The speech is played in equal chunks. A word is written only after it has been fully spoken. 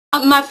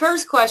My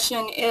first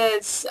question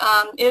is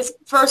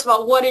first of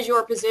all, what is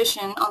your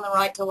position on the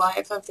right to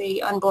life of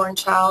the unborn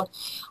child?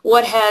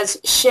 What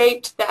has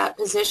shaped that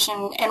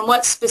position, and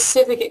what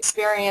specific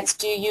experience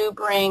do you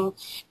bring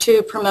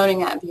to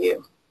promoting that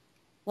view?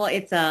 Well,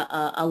 it's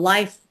a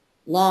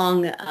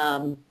lifelong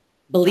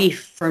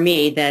belief for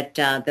me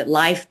that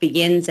life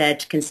begins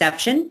at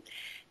conception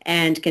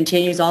and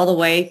continues all the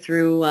way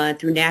through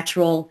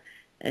natural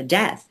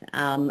death.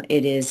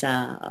 It is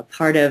a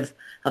part of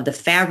the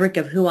fabric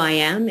of who I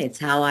am. It's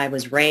how I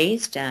was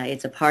raised.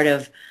 It's a part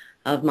of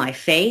my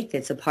faith.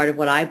 It's a part of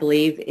what I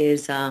believe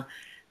is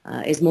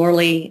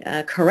morally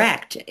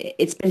correct.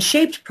 It's been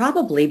shaped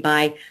probably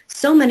by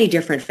so many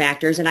different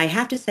factors, and I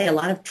have to say a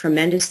lot of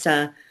tremendous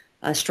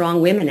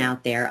strong women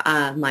out there.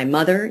 My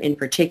mother in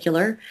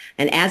particular,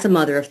 and as a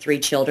mother of three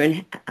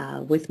children,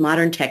 with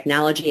modern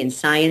technology and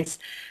science,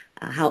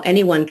 how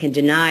anyone can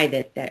deny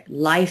that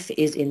life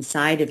is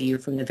inside of you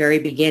from the very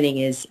beginning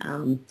is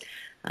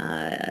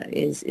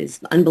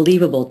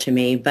unbelievable to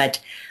me. But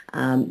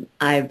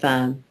I've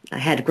I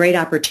had great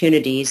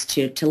opportunities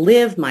to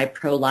live my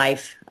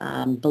pro-life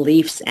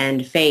beliefs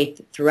and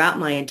faith throughout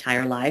my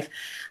entire life.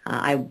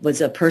 I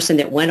was a person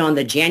that went on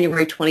the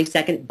January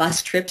 22nd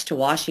bus trips to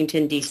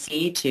Washington,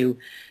 D.C. to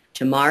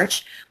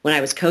march. When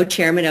I was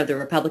co-chairman of the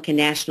Republican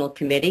National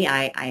Committee,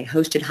 I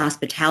hosted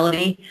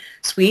hospitality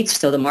suites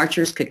so the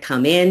marchers could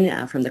come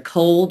in from the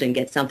cold and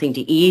get something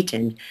to eat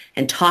and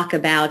talk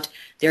about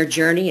their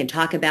journey and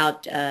talk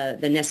about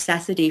the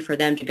necessity for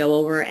them to go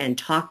over and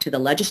talk to the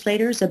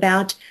legislators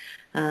about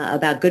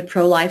good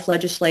pro-life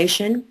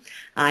legislation.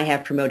 I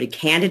have promoted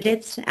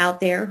candidates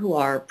out there who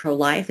are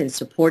pro-life and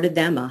supported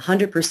them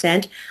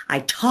 100%. I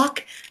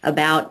talk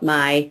about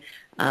my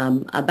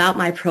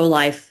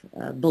pro-life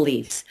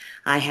beliefs.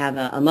 I have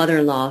a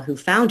mother-in-law who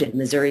founded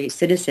Missouri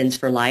Citizens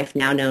for Life,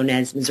 now known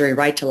as Missouri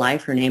Right to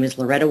Life. Her name is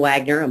Loretta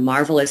Wagner, a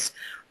marvelous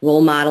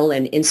role model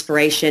and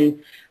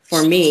inspiration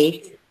for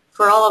me.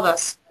 For all of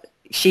us.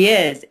 She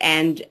is,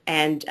 and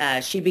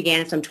she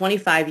began some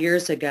 25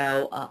 years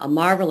ago a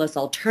marvelous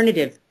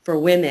alternative for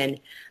women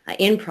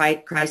in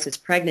crisis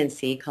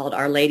pregnancy called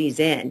Our Ladies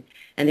Inn.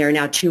 And there are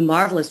now two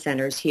marvelous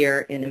centers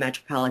here in the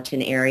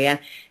metropolitan area.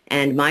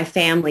 And my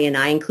family and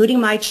I, including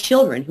my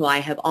children, who I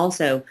have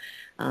also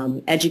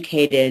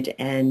educated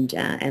and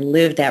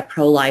lived that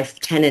pro-life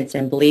tenets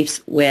and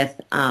beliefs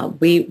with,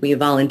 we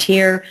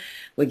volunteer,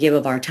 we give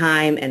of our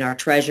time and our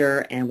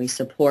treasure, and we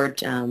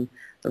support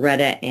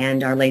Loretta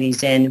and Our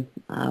Ladies Inn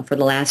for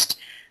the last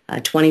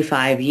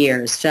 25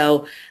 years.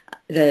 So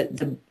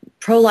the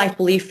pro-life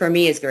belief for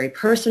me is very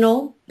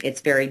personal.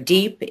 It's very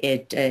deep.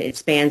 It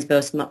spans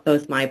both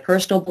my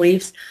personal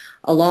beliefs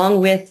along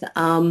with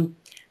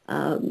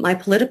my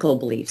political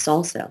beliefs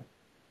also.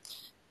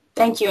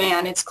 Thank you,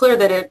 Ann. It's clear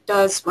that it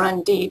does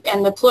run deep,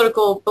 and the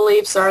political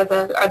beliefs are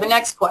the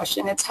next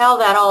question. It's how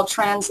that all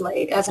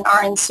translate as an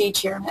RNC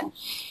chairman.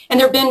 And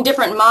there have been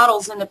different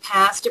models in the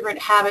past, different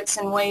habits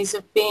and ways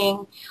of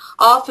being.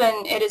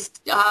 Often it is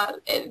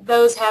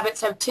those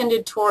habits have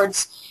tended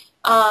towards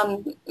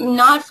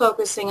not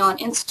focusing on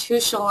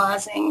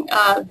institutionalizing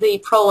the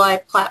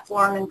pro-life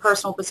platform and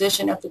personal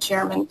position of the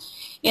chairman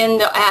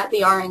at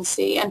the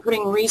RNC and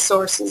putting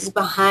resources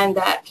behind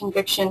that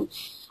conviction.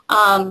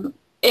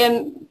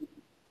 And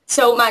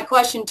so my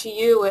question to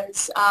you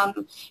is,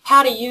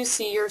 how do you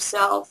see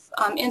yourself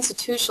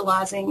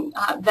institutionalizing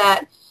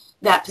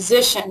that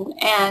position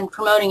and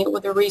promoting it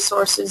with the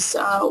resources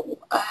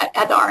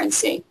at the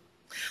RNC?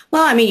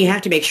 Well, I mean, you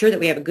have to make sure that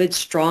we have a good,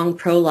 strong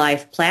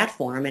pro-life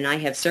platform, and I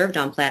have served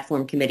on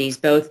platform committees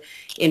both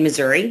in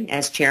Missouri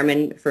as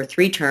chairman for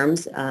 3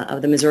 terms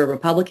of the Missouri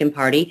Republican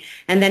Party,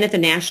 and then at the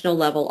national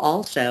level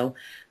also.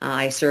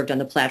 I served on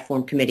the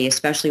platform committee,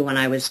 especially when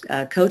I was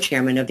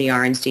co-chairman of the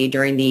RNC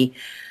during the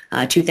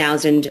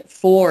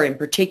 2004 in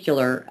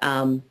particular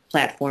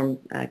platform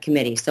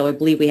committee. So I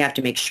believe we have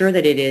to make sure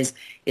that it is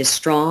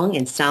strong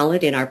and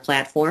solid in our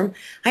platform.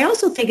 I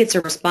also think it's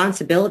a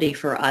responsibility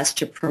for us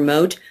to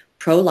promote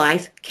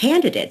pro-life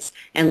candidates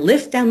and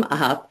lift them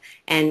up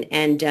and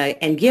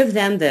give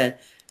them the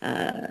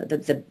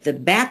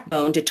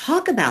backbone to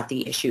talk about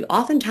the issue.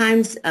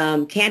 Oftentimes,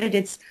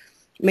 candidates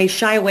may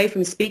shy away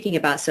from speaking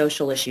about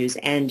social issues,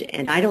 and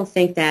I don't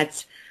think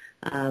that's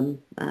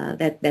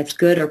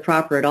good or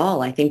proper at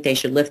all. I think they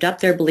should lift up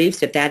their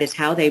beliefs if that is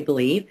how they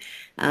believe.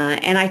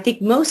 And I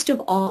think most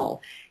of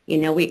all, you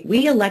know,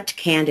 we elect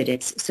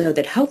candidates so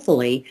that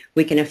hopefully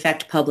we can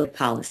affect public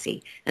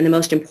policy. And the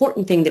most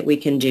important thing that we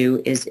can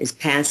do is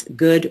pass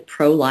good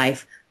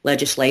pro-life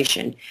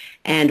legislation.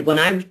 And when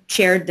I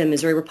chaired the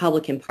Missouri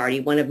Republican Party,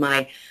 one of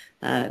my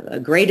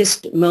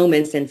greatest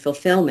moments and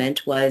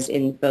fulfillment was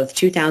in both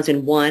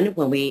 2001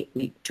 when we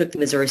took the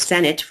Missouri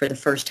Senate for the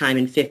first time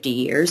in 50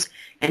 years,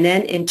 and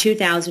then in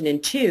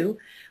 2002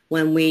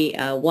 when we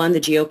won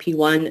the GOP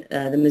won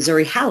the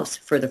Missouri House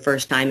for the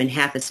first time in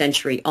half a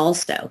century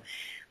also.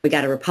 We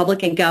got a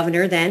Republican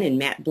governor then in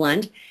Matt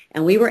Blunt,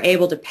 and we were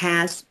able to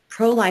pass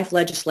pro-life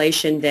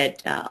legislation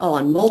that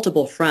on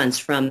multiple fronts,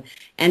 from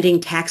ending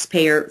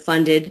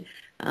taxpayer-funded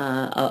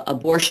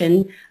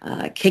abortion,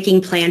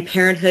 kicking Planned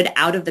Parenthood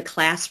out of the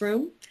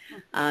classroom.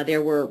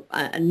 There were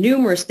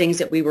numerous things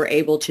that we were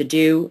able to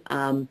do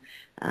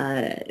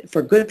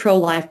for good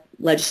pro-life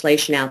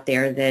legislation out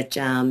there that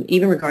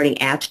even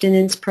regarding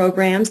abstinence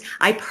programs.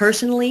 I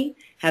personally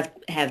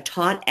have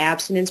taught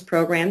abstinence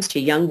programs to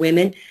young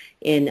women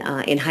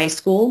in high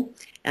school.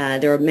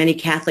 There are many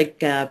Catholic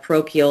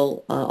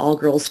parochial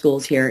all-girls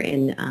schools here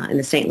in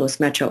the St. Louis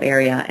metro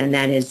area, and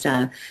that has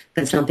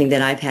been something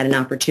that I've had an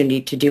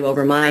opportunity to do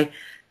over my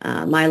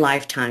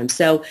lifetime.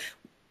 So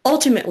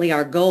ultimately,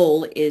 our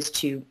goal is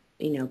to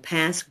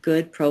pass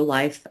good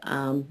pro-life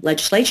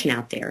legislation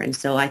out there, and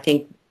so I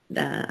think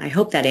I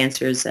hope that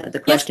answers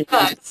the question.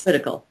 Yes, it does.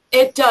 Political.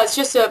 It does.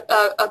 Just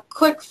a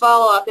quick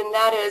follow-up, and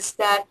that is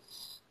that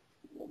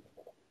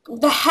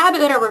the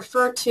habit that I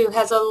refer to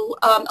has a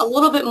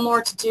little bit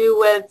more to do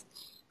with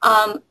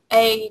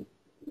a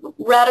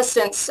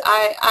reticence,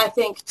 I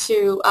think,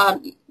 to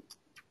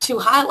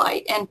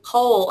highlight and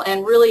poll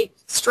and really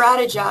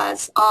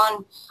strategize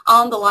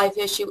on the life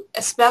issue,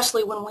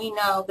 especially when we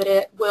know that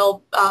it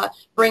will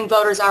bring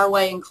voters our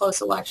way in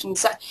close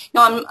elections. So,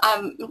 I'm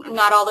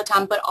not all the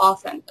time, but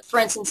often. For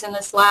instance, in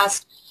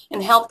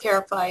the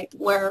healthcare fight,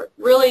 where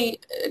really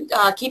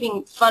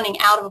keeping funding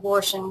out of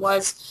abortion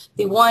was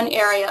the one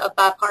area of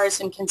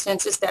bipartisan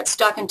consensus that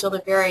stuck until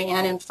the very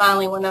end, and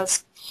finally when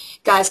those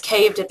guys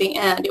caved at the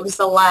end, it was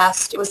the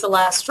last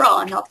straw,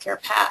 and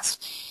healthcare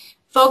passed.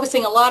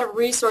 Focusing a lot of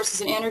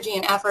resources and energy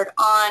and effort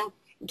on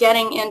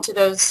getting into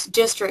those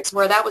districts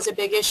where that was a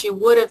big issue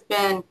would have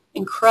been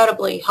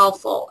incredibly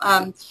helpful.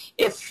 And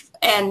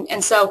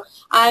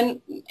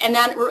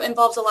that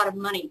involves a lot of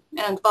money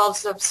and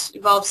involves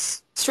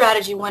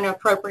strategy when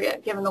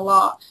appropriate, given the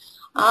law.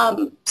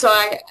 So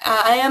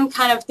I am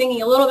kind of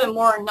thinking a little bit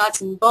more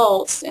nuts and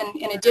bolts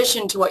in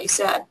addition to what you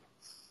said.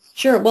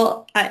 Sure.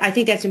 Well, I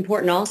think that's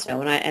important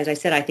also. And as I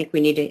said, I think we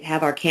need to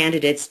have our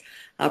candidates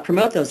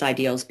promote those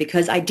ideals,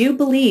 because I do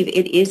believe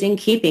it is in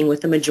keeping with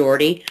the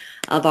majority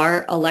of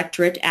our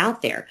electorate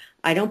out there.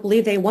 I don't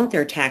believe they want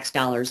their tax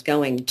dollars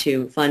going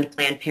to fund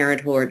Planned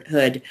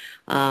Parenthood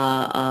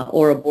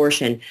or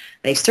abortion.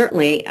 They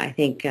certainly, I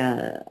think,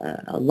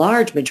 a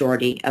large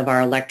majority of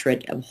our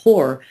electorate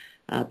abhor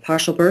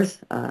partial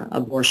birth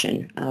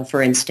abortion,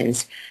 for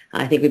instance.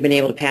 I think we've been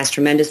able to pass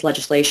tremendous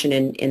legislation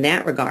in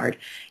that regard.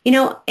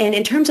 And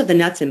in terms of the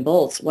nuts and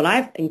bolts, what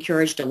I've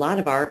encouraged a lot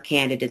of our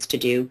candidates to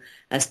do,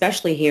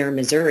 especially here in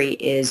Missouri,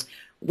 is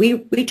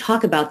we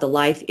talk about the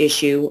life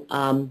issue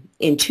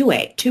in two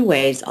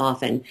ways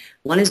often.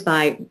 One is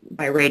by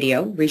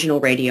radio, regional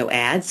radio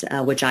ads,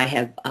 which I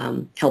have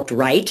helped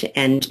write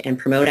and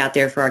promote out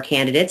there for our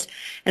candidates,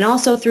 and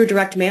also through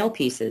direct mail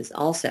pieces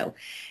also.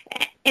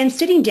 And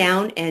sitting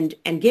down and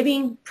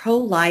giving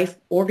pro-life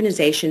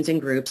organizations and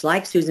groups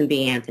like Susan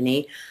B.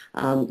 Anthony,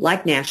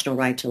 like National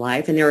Right to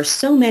Life, and there are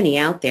so many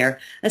out there,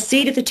 a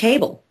seat at the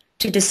table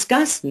to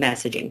discuss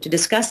messaging, to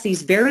discuss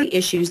these very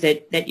issues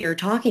that you're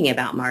talking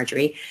about,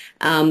 Marjorie.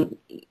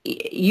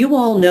 You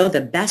all know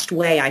the best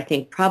way, I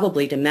think,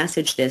 probably to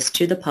message this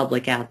to the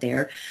public out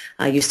there.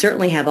 You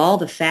certainly have all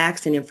the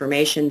facts and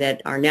information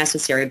that are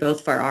necessary,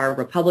 both for our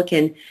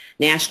Republican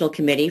National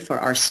Committee, for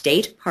our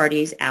state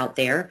parties out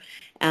there,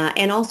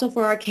 and also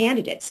for our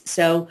candidates.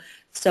 So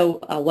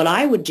what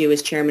I would do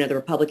as chairman of the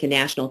Republican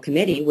National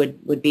Committee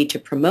would be to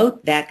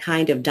promote that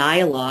kind of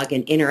dialogue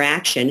and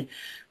interaction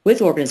with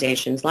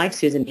organizations like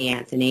Susan B.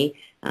 Anthony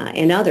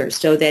and others,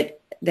 so that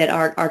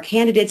our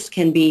candidates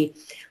can be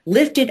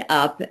lifted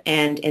up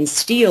and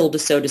steeled,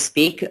 so to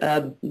speak,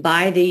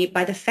 by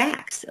the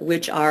facts,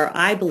 which are,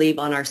 I believe,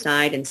 on our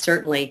side, and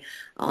certainly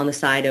on the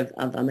side of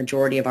a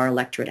majority of our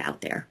electorate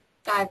out there.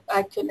 I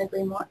couldn't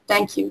agree more.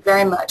 Thank you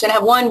very much. And I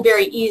have one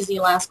very easy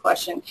last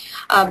question,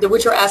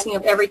 which we're asking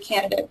of every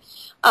candidate.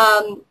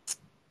 Have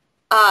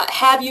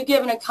you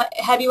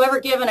ever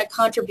given a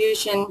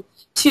contribution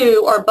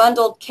to or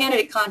bundled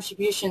candidate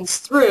contributions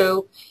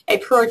through a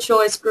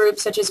pro-choice group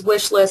such as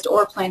Wishlist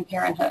or Planned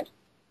Parenthood?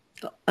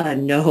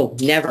 No,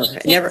 never.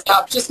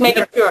 Stop, just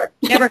making sure.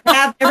 Never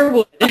have, never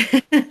would.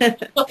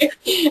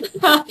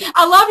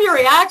 I love your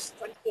reaction.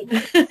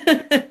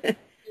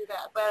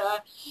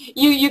 But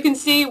you can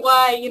see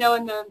why,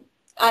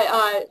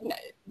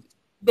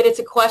 that it's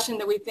a question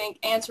that we think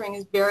answering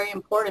is very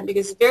important,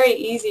 because it's very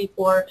easy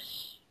for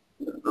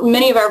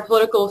many of our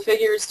political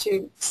figures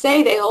to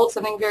say they hold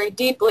something very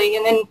deeply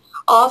and then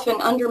often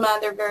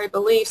undermine their very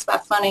beliefs by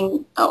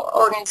funding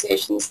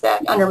organizations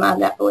that undermine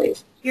that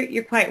belief.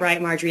 You're quite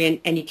right, Marjorie,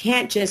 and you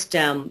can't just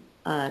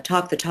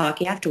talk the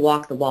talk. You have to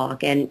walk the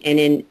walk. And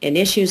in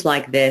issues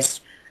like this,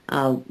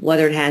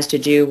 whether it has to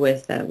do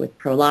with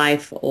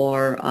pro-life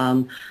or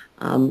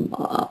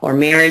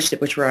marriage,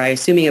 which we're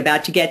assuming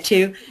about to get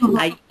to,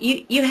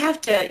 you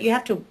have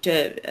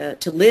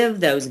to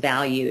live those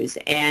values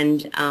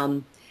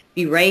and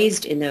be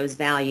raised in those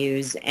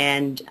values,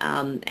 and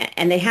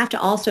they have to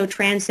also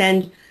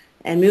transcend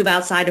and move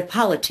outside of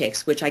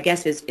politics, which I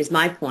guess is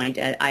my point.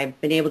 I've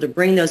been able to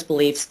bring those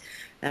beliefs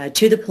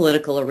to the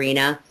political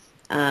arena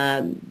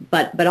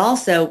but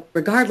also,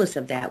 regardless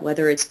of that,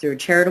 whether it's through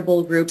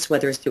charitable groups,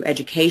 whether it's through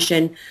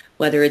education,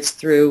 whether it's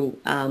through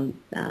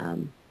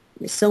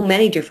so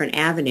many different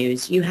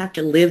avenues, you have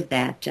to live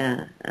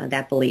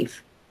that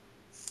belief.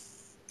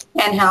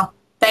 And how?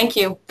 Thank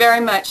you very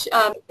much.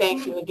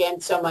 Thank you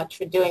again so much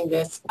for doing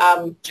this.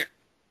 Sure.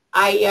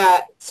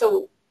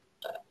 So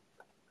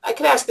I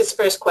could ask this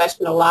first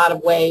question a lot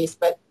of ways,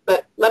 but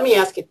let me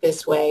ask it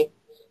this way.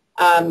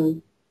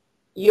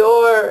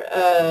 Your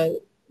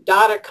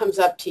daughter comes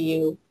up to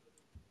you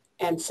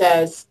and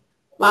says,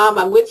 "Mom,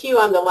 I'm with you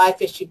on the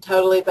life issue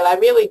totally, but I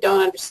really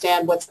don't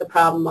understand what's the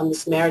problem on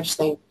this marriage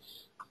thing."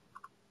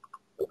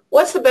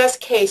 What's the best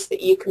case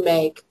that you can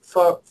make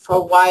for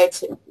why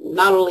it's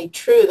not only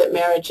true that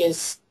marriage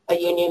is a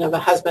union of a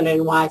husband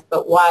and wife,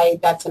 but why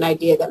that's an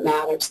idea that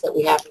matters, that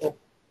we have to?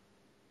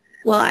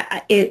 Well,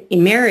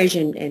 in marriage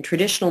and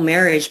traditional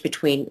marriage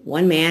between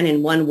one man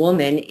and one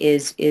woman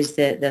is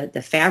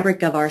the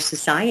fabric of our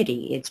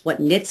society. It's what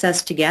knits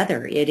us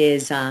together. It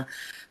is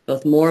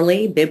both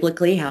morally,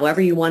 biblically,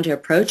 however you want to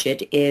approach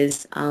it,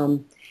 is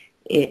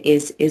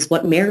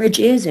what marriage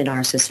is in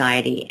our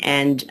society.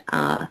 And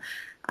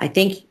I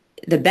think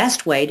the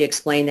best way to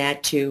explain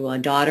that to a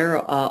daughter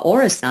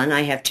or a son —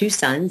 I have two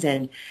sons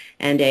and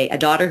a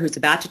daughter who's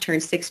about to turn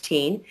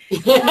 16.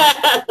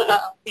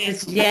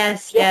 Is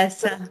yes.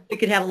 We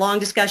could have a long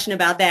discussion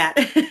about that.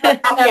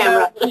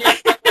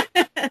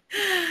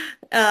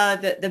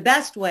 The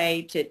best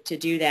way to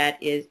do that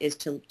is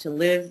to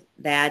live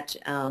that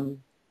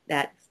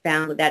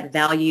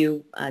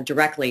value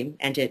directly,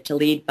 and to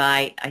lead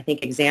by, I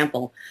think,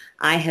 example.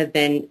 I have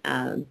been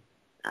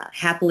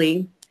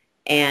happily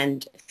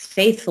and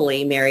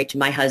faithfully married to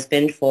my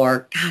husband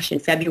for, gosh, in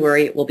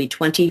February it will be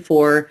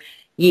 24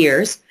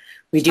 years.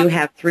 We do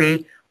have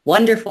 3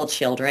 wonderful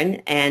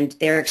children, and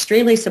they're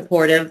extremely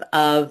supportive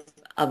of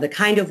the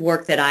kind of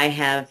work that I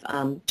have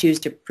choose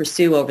to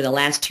pursue over the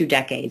last 2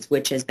 decades,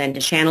 which has been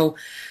to channel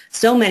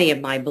so many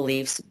of my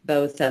beliefs,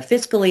 both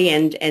fiscally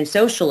and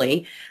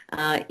socially,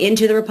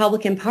 into the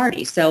Republican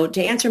Party. So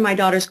to answer my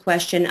daughter's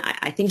question,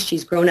 I think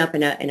she's grown up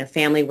in a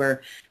family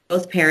where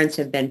both parents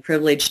have been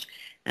privileged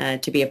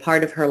to be a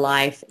part of her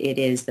life. It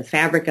is the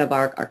fabric of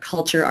our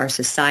culture, our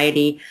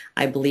society.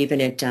 I believe in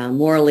it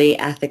morally,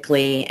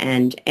 ethically,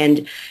 and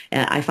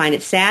I find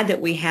it sad that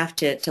we have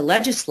to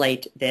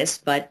legislate this,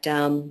 but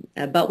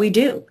we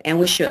do, and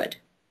we should.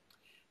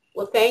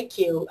 Well, thank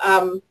you.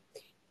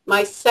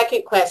 My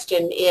second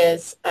question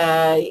is,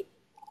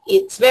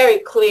 it's very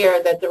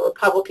clear that the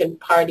Republican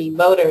Party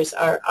voters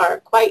are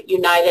quite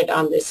united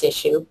on this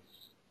issue.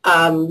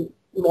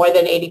 More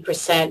than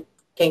 80%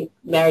 think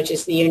marriage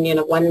is the union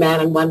of one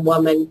man and one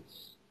woman.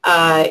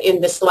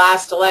 In this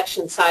last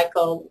election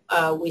cycle,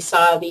 we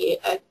saw the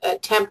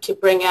attempt to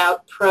bring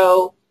out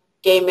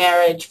pro-gay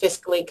marriage,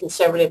 fiscally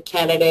conservative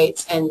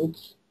candidates, and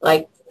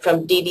like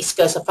from Dee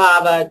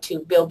Scosafava to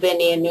Bill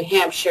Binney in New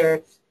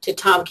Hampshire to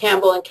Tom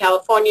Campbell in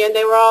California, and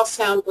they were all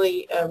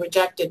soundly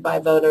rejected by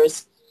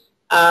voters.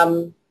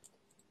 And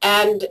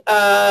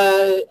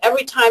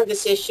every time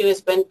this issue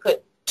has been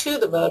put to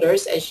the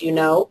voters, as you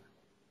know,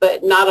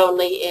 but not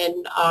only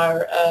in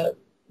our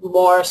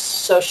more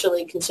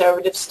socially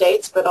conservative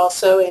states, but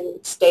also in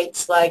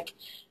states like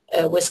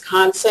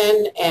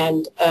Wisconsin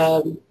and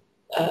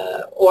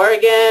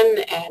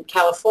Oregon and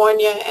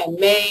California and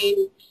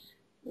Maine.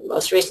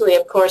 Most recently,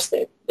 of course,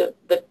 the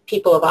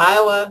people of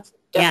Iowa.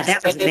 Yeah,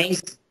 that was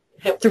amazing.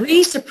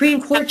 3 Supreme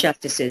Court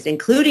justices,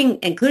 including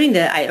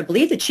I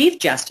believe the Chief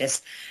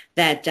Justice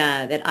that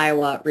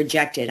Iowa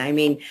rejected. I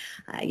mean,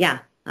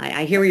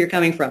 I hear where you're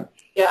coming from.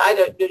 Yeah,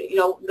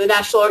 the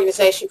National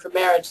Organization for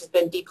Marriage has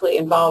been deeply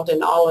involved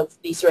in all of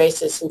these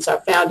races since our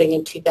founding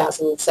in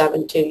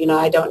 2007 too.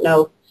 I don't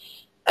know,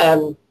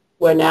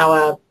 we're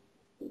now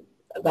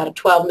about a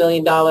 $12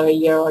 million a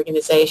year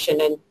organization,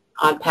 and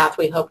on path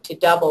we hope to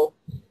double.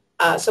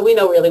 So we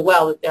know really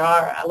well that there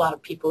are a lot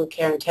of people who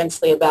care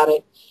intensely about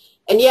it.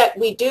 And yet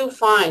we do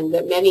find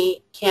that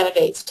many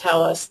candidates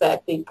tell us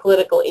that the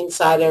political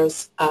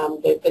insiders,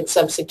 there have been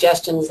some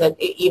suggestions that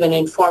even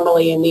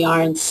informally in the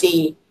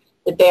RNC,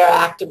 that they are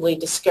actively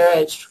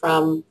discouraged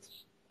from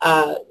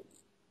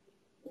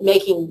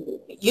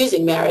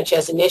using marriage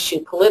as an issue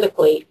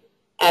politically.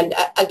 And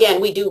again,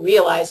 we do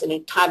realize in a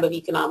time of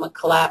economic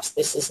collapse,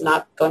 this is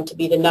not going to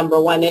be the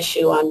 #1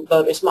 issue on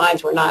voters'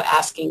 minds. We're not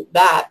asking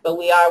that, but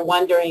we are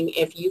wondering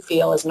if you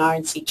feel, as an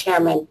RNC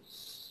chairman,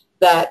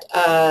 that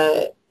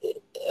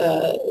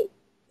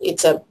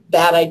it's a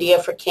bad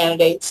idea for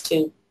candidates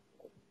to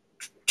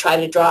try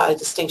to draw a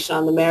distinction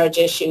on the marriage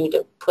issue,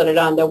 to put it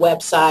on their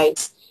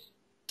websites,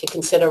 to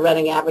consider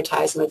running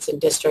advertisements in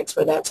districts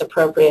where that's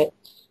appropriate,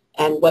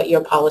 and what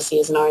your policy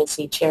as an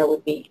RNC chair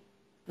would be.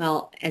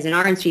 Well, as an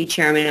RNC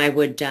chairman, I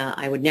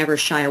would never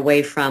shy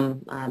away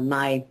from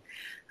my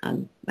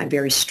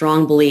very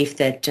strong belief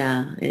that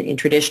in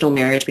traditional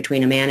marriage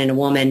between a man and a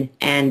woman,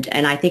 and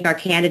I think our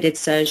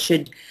candidates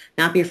should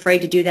not be afraid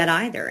to do that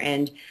either.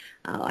 And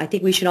I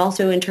think we should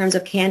also, in terms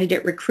of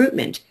candidate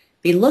recruitment,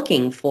 be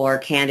looking for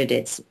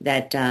candidates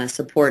that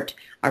support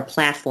our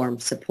platform,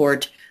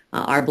 support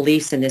our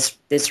beliefs in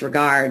this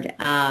regard,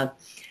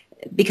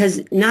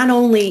 because not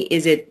only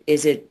is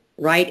it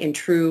right and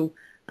true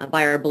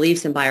by our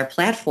beliefs and by our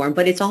platform,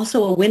 but it's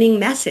also a winning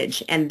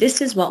message. And this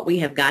is what we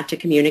have got to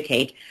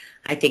communicate,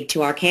 I think,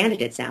 to our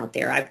candidates out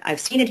there. I've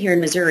seen it here in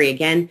Missouri.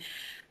 Again,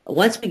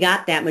 once we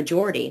got that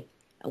majority,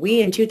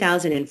 we in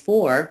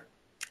 2004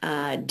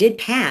 did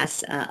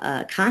pass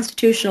a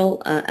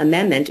constitutional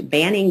amendment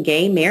banning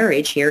gay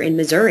marriage here in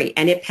Missouri,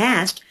 and it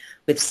passed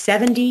with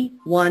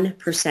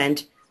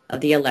 71%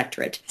 of the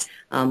electorate.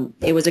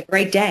 It was a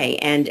great day,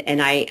 and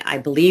I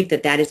believe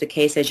that is the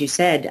case, as you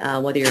said,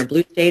 whether you're a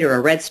blue state or a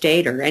red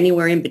state or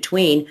anywhere in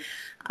between.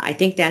 I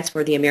think that's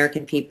where the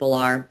American people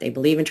are. They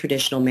believe in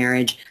traditional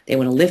marriage. They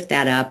want to lift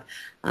that up.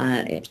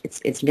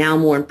 It's now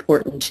more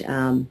important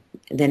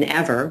than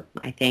ever,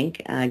 I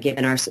think,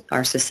 given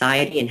our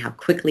society and how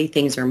quickly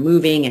things are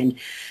moving, and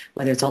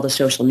whether it's all the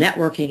social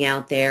networking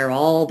out there,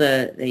 all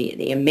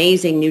the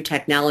amazing new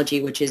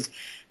technology, which is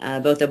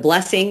both a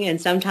blessing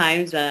and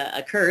sometimes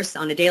a curse.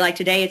 On a day like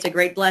today, it's a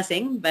great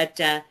blessing, but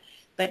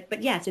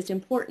yes, it's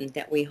important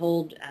that we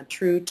hold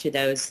true to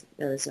those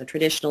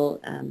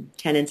traditional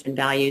tenets and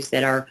values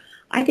that are,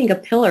 I think, a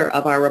pillar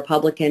of our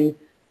Republican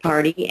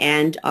Party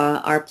and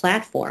our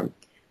platform,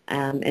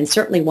 and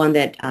certainly one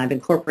that I've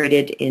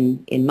incorporated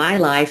in my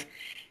life.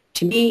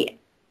 To me,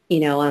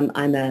 I'm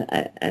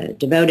a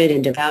devoted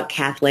and devout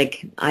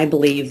Catholic. I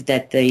believe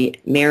that the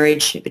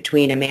marriage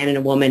between a man and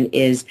a woman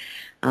is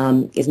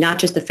not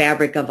just the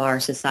fabric of our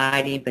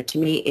society, but to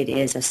me it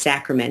is a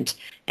sacrament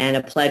and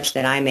a pledge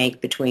that I make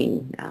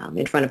between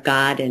in front of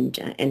God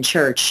and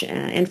church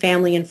and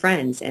family and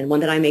friends, and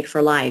one that I make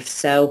for life.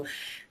 So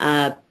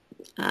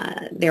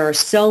there are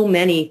so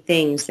many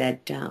things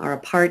that are a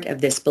part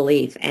of this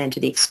belief, and to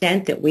the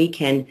extent that we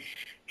can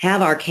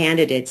have our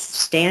candidates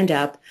stand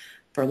up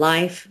for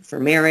life, for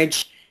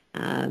marriage,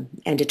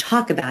 and to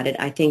talk about it,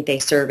 I think they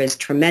serve as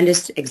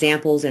tremendous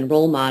examples and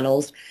role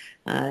models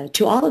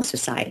to all of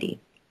society.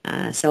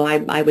 So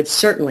I would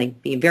certainly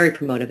be very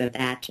promotive of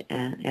that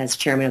as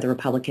chairman of the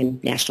Republican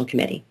National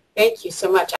Committee. Thank you so much.